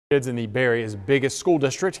Kids in the Bay Area's biggest school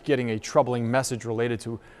district getting a troubling message related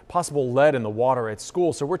to possible lead in the water at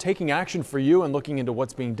school. So we're taking action for you and looking into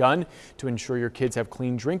what's being done to ensure your kids have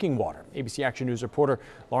clean drinking water. ABC Action News reporter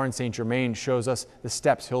Lauren St. Germain shows us the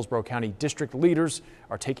steps Hillsborough County district leaders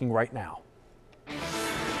are taking right now.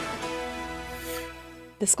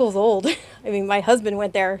 The school's old. I mean, my husband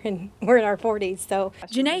went there and we're in our 40s, so.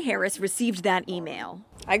 Janae Harris received that email.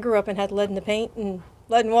 I grew up and had lead in the paint and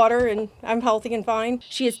lead in water, and I'm healthy and fine.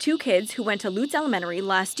 She has two kids who went to Lutz Elementary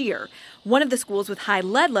last year, one of the schools with high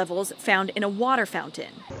lead levels found in a water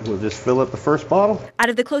fountain. We'll just fill up the first bottle. Out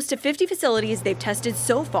of the close to 50 facilities they've tested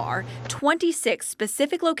so far, 26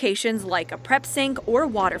 specific locations like a prep sink or a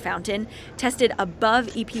water fountain tested above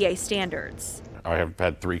EPA standards. I have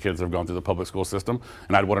had 3 kids that have gone through the public school system,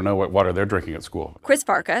 and I'd want to know what water they're drinking at school. Chris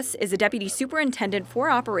Farkas is a deputy superintendent for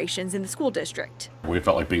operations in the school district. We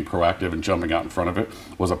felt like being proactive and jumping out in front of it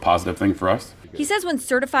was a positive thing for us. He says when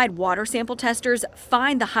certified water sample testers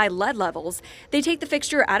find the high lead levels, they take the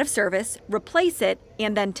fixture out of service, replace it,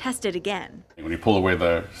 and then test it again. When you pull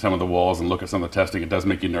away some of the walls and look at some of the testing, it does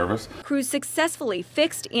make you nervous. Crews successfully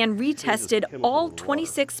fixed and retested all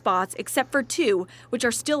 26 spots except for 2, which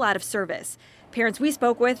are still out of service. Parents we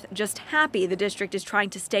spoke with just happy the district is trying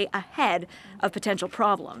to stay ahead of potential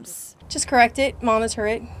problems. Just correct it, monitor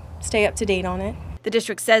it, stay up to date on it. The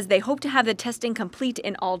district says they hope to have the testing complete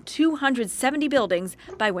in all 270 buildings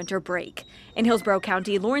by winter break. In Hillsborough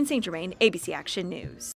County, Lauren St. Germain, ABC Action News.